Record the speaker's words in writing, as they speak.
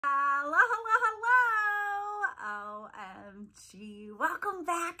hello. OMG. Welcome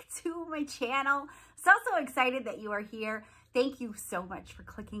back to my channel. So excited that you are here. Thank you so much for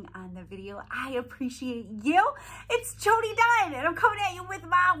clicking on the video. I appreciate you. It's Jody Dunn, and I'm coming at you with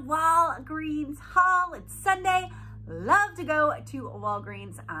my Walgreens haul. It's Sunday. Love to go to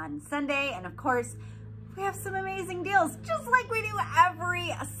Walgreens on Sunday. And of course, we have some amazing deals, just like we do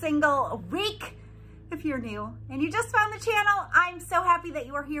every single week. If you're new and you just found the channel, I'm so happy that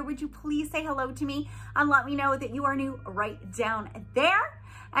you are here. Would you please say hello to me and let me know that you are new right down there?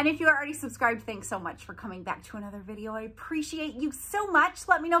 And if you are already subscribed, thanks so much for coming back to another video. I appreciate you so much.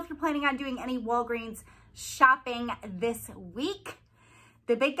 Let me know if you're planning on doing any Walgreens shopping this week.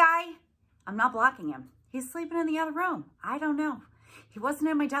 The big guy, I'm not blocking him. He's sleeping in the other room. I don't know. He wasn't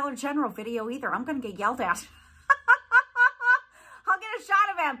in my Dollar General video either. I'm going to get yelled at. I'll get a shot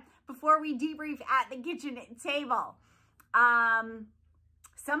of him before we debrief at the kitchen table.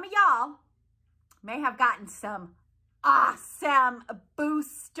 Some of y'all may have gotten some awesome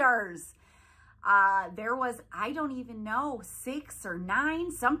boosters. There was, I don't even know, 6 or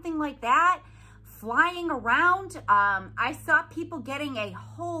 9, something like that, flying around. I saw people getting a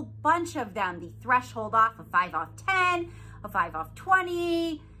whole bunch of them. The threshold off, a 5 off 10, a 5 off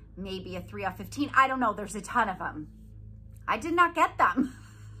 20, maybe a 3 off 15. I don't know. There's a ton of them. I did not get them.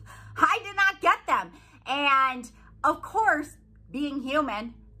 I did not get them. And of course, being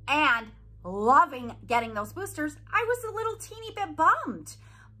human and loving getting those boosters, I was a little teeny bit bummed.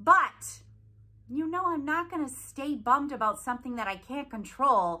 But you know, I'm not going to stay bummed about something that I can't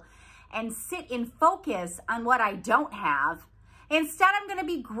control and sit in focus on what I don't have. Instead, I'm going to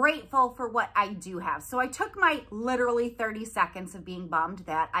be grateful for what I do have. So I took my literally 30 seconds of being bummed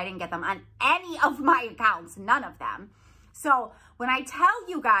that I didn't get them on any of my accounts, none of them. So when I tell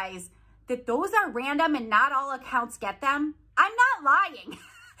you guys that those are random and not all accounts get them, I'm not lying.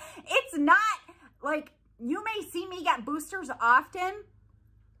 It's not like, you may see me get boosters often,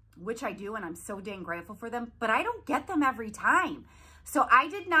 which I do, and I'm so dang grateful for them, but I don't get them every time. So I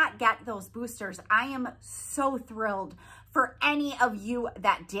did not get those boosters. I am so thrilled for any of you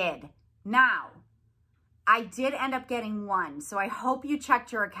that did. Now, I did end up getting one, so I hope you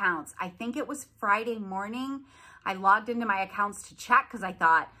checked your accounts. I think it was Friday morning. I logged into my accounts to check because I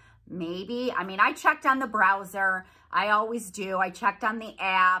thought maybe, I checked on the browser. I always do. I checked on the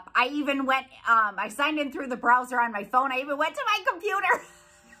app. I even went, I signed in through the browser on my phone. I even went to my computer.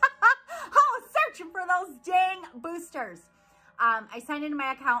 Oh, searching for those dang boosters. I signed into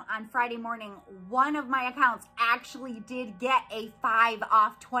my account on Friday morning. One of my accounts actually did get a 5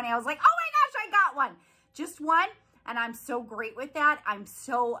 off 20. I was like, oh my gosh, I got one. Just one. And I'm so great with that. I'm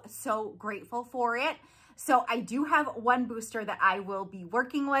so grateful for it. So I do have one booster that I will be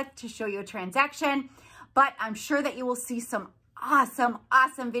working with to show you a transaction, but I'm sure that you will see some awesome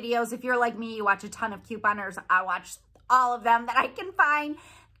videos. If you're like me, you watch a ton of couponers. I watch all of them that I can find.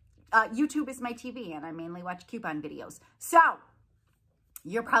 YouTube is my TV, and I mainly watch coupon videos. So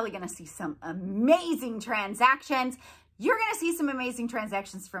you're probably going to see some amazing transactions. You're going to see some amazing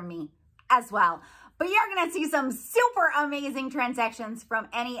transactions from me as well, but you're going to see some super amazing transactions from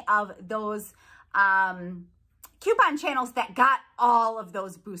any of those coupon channels that got all of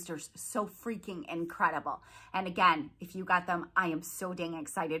those boosters. So freaking incredible. And again, if you got them, I am so dang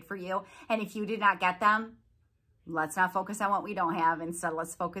excited for you. And if you did not get them, let's not focus on what we don't have. Instead,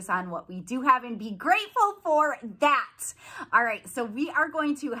 let's focus on what we do have and be grateful for that. All right, so we are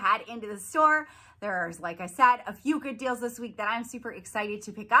going to head into the store. There's, like I said, a few good deals this week that I'm super excited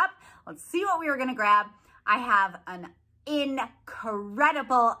to pick up. Let's see what we are going to grab. I have an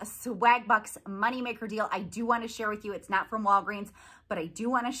incredible Swagbucks moneymaker deal I do want to share with you. It's not from Walgreens, but I do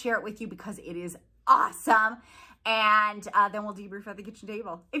want to share it with you because it is awesome. And then we'll debrief at the kitchen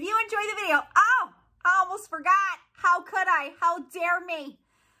table. If you enjoy the video, oh, I almost forgot. How could I? How dare me?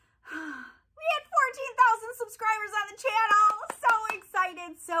 We had 14,000 subscribers on the channel. So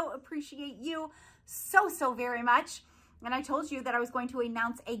excited. So appreciate you so very much. And I told you that I was going to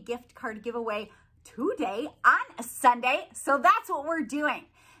announce a gift card giveaway today on Sunday. So that's what we're doing.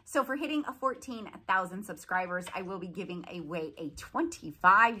 So for hitting 14,000 subscribers, I will be giving away a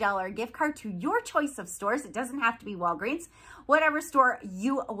 $25 gift card to your choice of stores. It doesn't have to be Walgreens, whatever store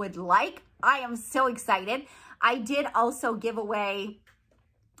you would like. I am so excited. I did also give away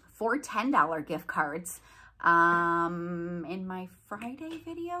 4 $10 gift cards in my Friday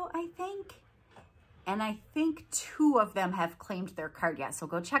video, I think. And I think 2 of them have claimed their card yet. So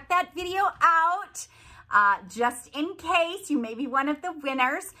go check that video out just in case you may be one of the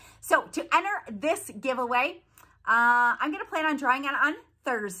winners. So to enter this giveaway, I'm going to plan on drawing it on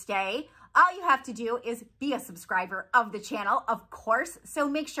Thursday. All you have to do is be a subscriber of the channel, of course. So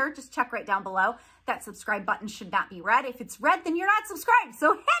make sure, just check right down below. That subscribe button should not be red. If it's red, then you're not subscribed.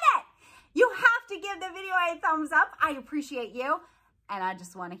 So hit it. You have to give the video a thumbs up. I appreciate you. And I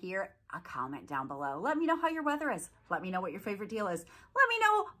just want to hear a comment down below. Let me know how your weather is. Let me know what your favorite deal is. Let me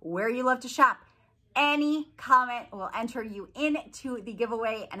know where you love to shop. Any comment will enter you into the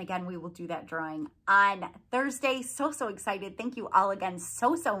giveaway. And again, we will do that drawing on Thursday. So excited. Thank you all again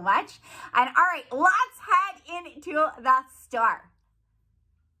so much. And all right, let's head into the store.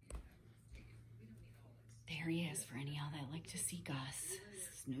 There he is for any of y'all that like to see Gus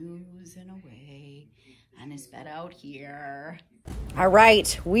snoozing away on his bed out here. All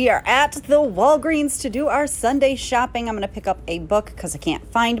right, we are at the Walgreens to do our Sunday shopping. I'm going to pick up a book because I can't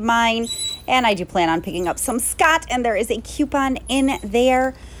find mine. And I do plan on picking up some Scott, and there is a coupon in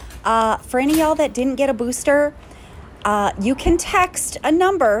there. For any of y'all that didn't get a booster, you can text a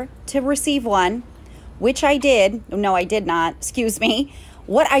number to receive one, which I did. No, I did not. Excuse me.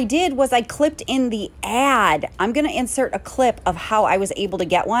 What I did was I clipped in the ad. I'm going to insert a clip of how I was able to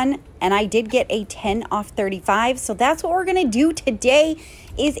get one, and I did get a 10 off 35. So that's what we're going to do today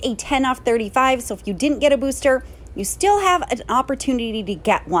is a 10 off 35. So if you didn't get a booster, you still have an opportunity to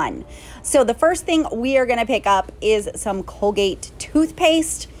get one. So the first thing we are going to pick up is some Colgate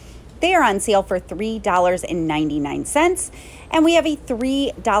toothpaste. They are on sale for $3.99. And we have a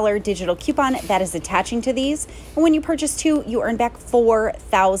 $3 digital coupon that is attaching to these. And when you purchase two, you earn back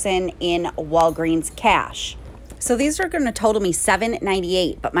 $4,000 in Walgreens cash. So these are going to total me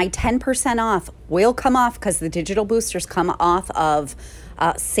 $7.98, but my 10% off will come off because the digital boosters come off of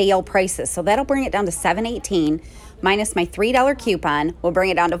sale prices. So that'll bring it down to $7.18 minus my $3 coupon. We'll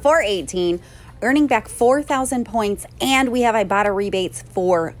bring it down to $4.18, earning back 4,000 points. And we have Ibotta rebates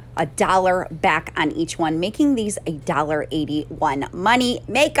for $1 back on each one, making these a $1.81 money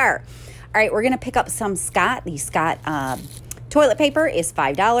maker. All right, we're going to pick up some Scott. The Scott toilet paper is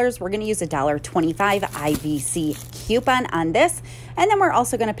 $5. We're going to use a $1.25 IVC coupon on this. And then we're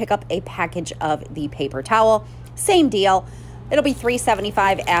also going to pick up a package of the paper towel. Same deal. It'll be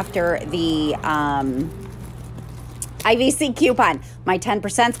 $3.75 after the IVC coupon. My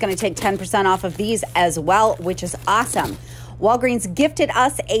 10% is going to take 10% off of these as well, which is awesome. Walgreens gifted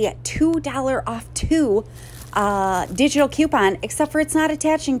us a $2 off two digital coupon, except for it's not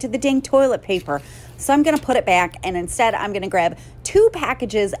attaching to the dang toilet paper. So I'm going to put it back, and instead I'm going to grab 2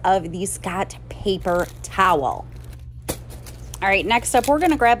 packages of the Scott paper towel. All right, next up, we're going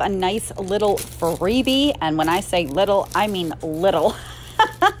to grab a nice little freebie. And when I say little, I mean little.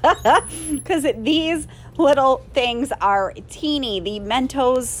 Because these little things are teeny. The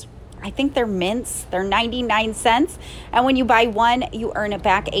Mentos, I think they're mints. They're 99 cents. And when you buy one, you earn it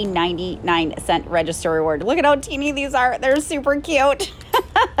back a 99-cent register reward. Look at how teeny these are. They're super cute.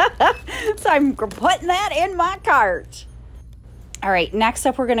 So I'm putting that in my cart. All right, next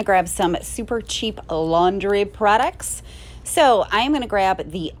up, we're going to grab some super cheap laundry products. So I'm going to grab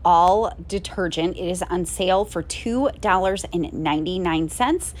the All detergent. It is on sale for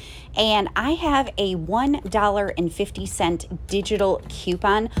 $2.99. And I have a $1.50 digital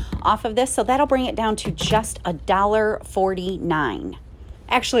coupon off of this. So that'll bring it down to just $1.49.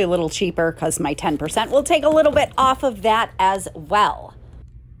 Actually a little cheaper because my 10% will take a little bit off of that as well.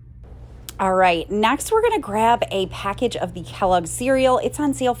 All right, next we're going to grab a package of the Kellogg's cereal. It's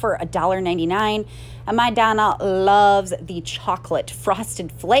on sale for $1.99. And my Donna loves the chocolate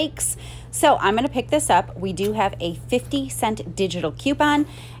frosted flakes. So I'm going to pick this up. We do have a 50-cent digital coupon.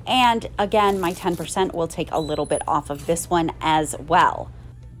 And again, my 10% will take a little bit off of this one as well.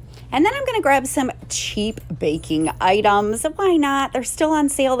 And then I'm going to grab some cheap baking items. Why not? They're still on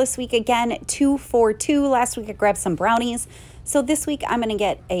sale this week. Again, 2 for $2. Last week I grabbed some brownies. So this week I'm going to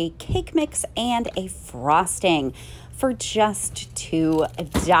get a cake mix and a frosting for just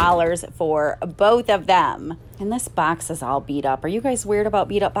 $2 for both of them. And this box is all beat up. Are you guys weird about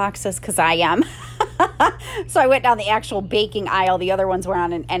beat up boxes? Because I am. So I went down the actual baking aisle. The other ones were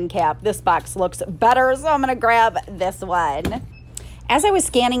on an end cap. This box looks better, so I'm going to grab this one. As I was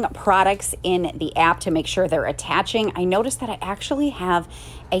scanning products in the app to make sure they're attaching, I noticed that I actually have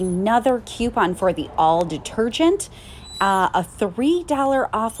another coupon for the All detergent. A $3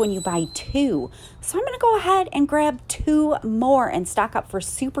 off when you buy 2. So I'm going to go ahead and grab 2 more and stock up for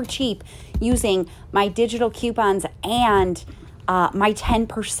super cheap using my digital coupons and my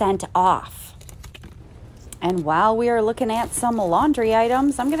 10% off. And while we are looking at some laundry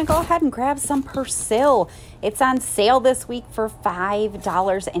items, I'm going to go ahead and grab some Persil. It's on sale this week for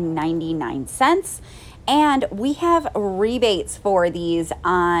 $5.99. And we have rebates for these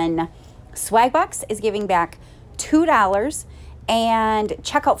on Swagbucks is giving back $2, And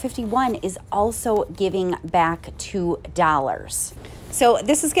checkout 51 is also giving back $2. So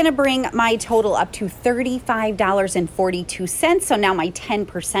this is going to bring my total up to $35.42. So now my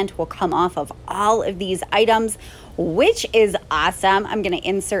 10% will come off of all of these items, which is awesome. I'm going to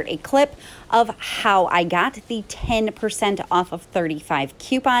insert a clip of how I got the 10% off of 35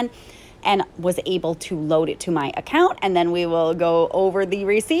 coupon and was able to load it to my account. And then we will go over the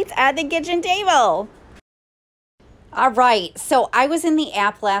receipts at the kitchen table. All right, so I was in the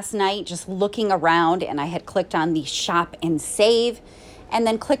app last night just looking around, and I had clicked on the shop and save and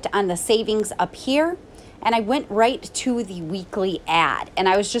then clicked on the savings up here, and I went right to the weekly ad, and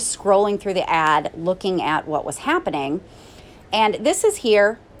I was just scrolling through the ad looking at what was happening. And this is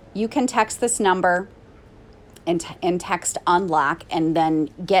here. You can text this number and text unlock and then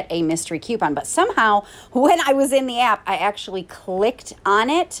get a mystery coupon. But somehow when I was in the app, I actually clicked on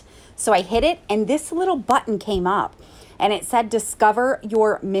it. So I hit it and this little button came up and it said discover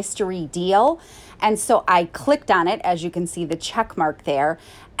your mystery deal. And so I clicked on it, as you can see the check mark there.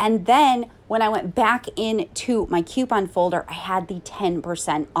 And then when I went back into my coupon folder, I had the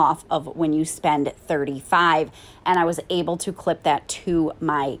 10% off of when you spend 35, and I was able to clip that to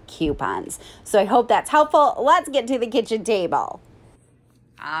my coupons. So I hope that's helpful. Let's get to the kitchen table.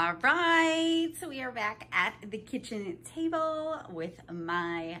 All right, so we are back at the kitchen table with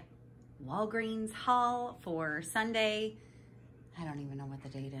my Walgreens haul for Sunday. I don't even know what the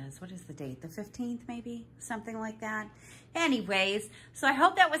date is. What is the date? The 15th, maybe? Something like that. Anyways, so I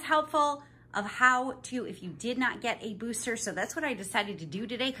hope that was helpful of how to, if you did not get a booster. So that's what I decided to do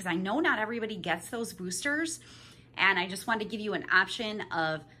today because I know not everybody gets those boosters. And I just wanted to give you an option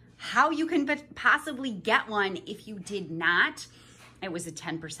of how you can possibly get one if you did not. It was a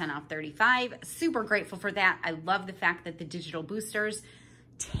 10% off 35. Super grateful for that. I love the fact that the digital boosters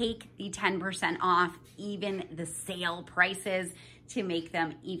take the 10% off, even the sale prices, to make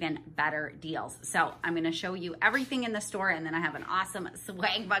them even better deals. So I'm gonna show you everything in the store, and then I have an awesome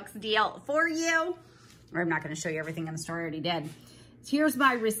Swagbucks deal for you. Or I'm not gonna show you everything in the store, I already did. So here's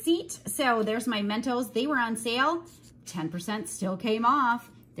my receipt. So there's my Mentos, they were on sale, 10% still came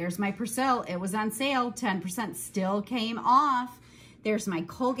off. There's my Persil, it was on sale, 10% still came off. There's my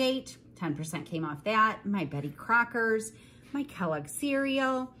Colgate, 10% came off that. My Betty Crockers, my Kellogg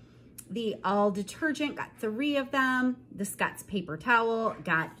cereal, the all detergent, got 3 of them. The Scott's paper towel,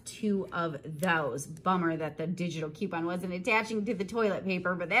 got 2 of those. Bummer that the digital coupon wasn't attaching to the toilet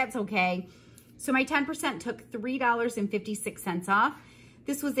paper, but that's okay. So my 10% took $3.56 off.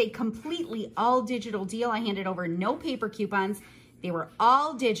 This was a completely all digital deal. I handed over no paper coupons. They were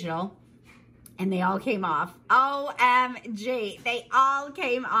all digital and they all came off. OMG, they all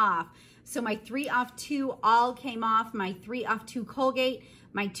came off. So my 3 off 2 all came off. My 3 off 2 Colgate,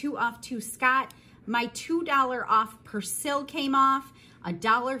 my 2 off 2 Scott, my $2 off Persil came off,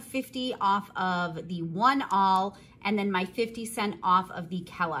 $1.50 off of the 1 all, and then my 50-cent off of the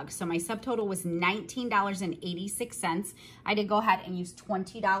Kellogg. So my subtotal was $19.86. I did go ahead and use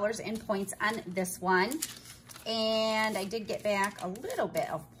 $20 in points on this one. And I did get back a little bit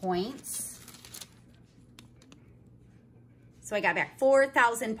of points. So I got back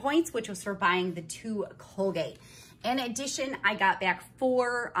 4,000 points, which was for buying the 2 Colgate. In addition, I got back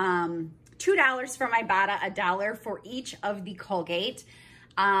 $2 from Ibotta, $1 for each of the Colgate.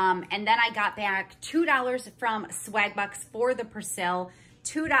 And then I got back $2 from Swagbucks for the Persil,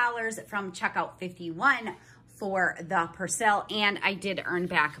 $2 from Checkout 51 for the Persil, and I did earn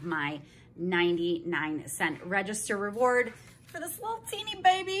back my 99-cent register reward for this little teeny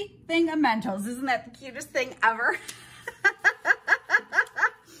baby thing of Mentos. Isn't that the cutest thing ever?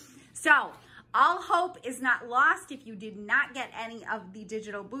 So, all hope is not lost. If you did not get any of the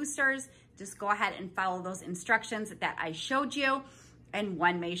digital boosters, just go ahead and follow those instructions that I showed you, and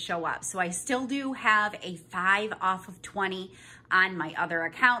one may show up. So I still do have a 5 off of 20 on my other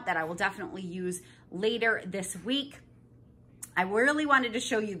account that I will definitely use later this week. I really wanted to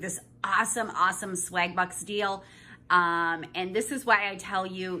show you this awesome Swagbucks deal. And this is why I tell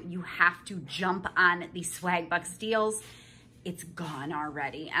you, you have to jump on the Swagbucks deals. It's gone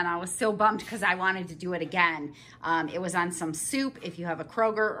already. And I was so bummed because I wanted to do it again. It was on some soup. If you have a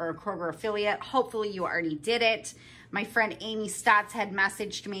Kroger or a Kroger affiliate, hopefully you already did it. My friend Amy Stotts had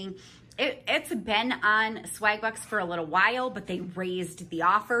messaged me. It's been on Swagbucks for a little while, but they raised the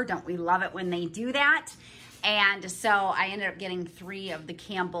offer. Don't we love it when they do that? And so I ended up getting 3 of the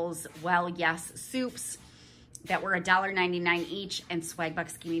Campbell's Well Yes soups that were $1.99 each, and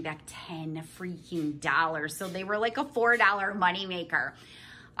Swagbucks gave me back $10 freaking dollars. So they were like a $4 moneymaker.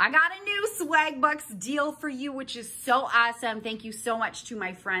 I got a new Swagbucks deal for you, which is so awesome. Thank you so much to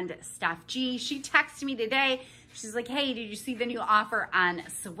my friend Steph G. She texted me today. She's like, hey, did you see the new offer on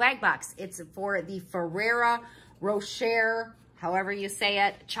Swagbucks? It's for the Ferrero Rocher, however you say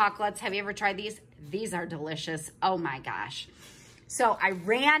it, chocolates. Have you ever tried these? These are delicious. Oh my gosh. So I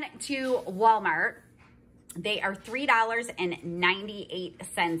ran to Walmart. They are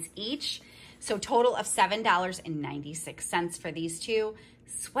 $3.98 each. So total of $7.96 for these two.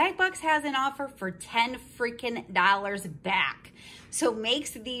 Swagbucks has an offer for $10 freaking back. So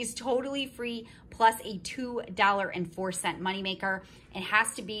makes these totally free plus a $2.04 moneymaker. It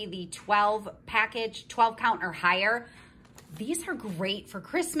has to be the 12 package, 12 count or higher. These are great for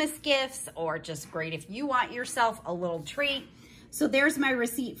Christmas gifts or just great if you want yourself a little treat. So there's my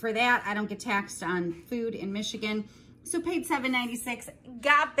receipt for that. I don't get taxed on food in Michigan. So paid $7.96,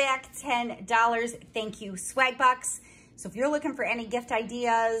 got back $10. Thank you, Swagbucks. So if you're looking for any gift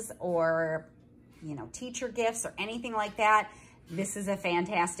ideas or, you know, teacher gifts or anything like that, this is a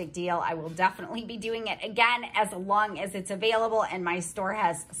fantastic deal. I will definitely be doing it again as long as it's available and my store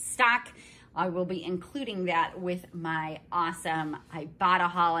has stock. I will be including that with my awesome Ibotta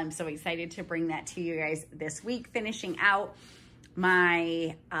haul. I'm so excited to bring that to you guys this week, finishing out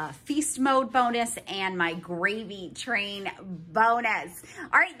my feast mode bonus and my gravy train bonus.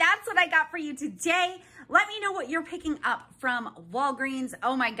 All right, that's what I got for you today. Let me know what you're picking up from Walgreens.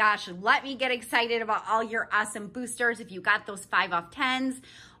 Oh my gosh, let me get excited about all your awesome boosters. If you got those 5 off 10s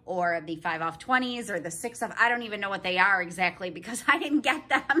or the 5 off 20s or the 6 off, I don't even know what they are exactly because I didn't get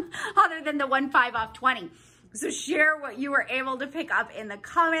them other than the 1 5 off 20. So share what you were able to pick up in the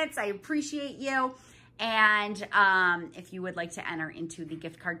comments. I appreciate you. And if you would like to enter into the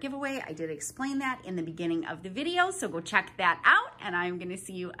gift card giveaway, I did explain that in the beginning of the video. So go check that out and I'm going to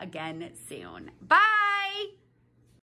see you again soon. Bye.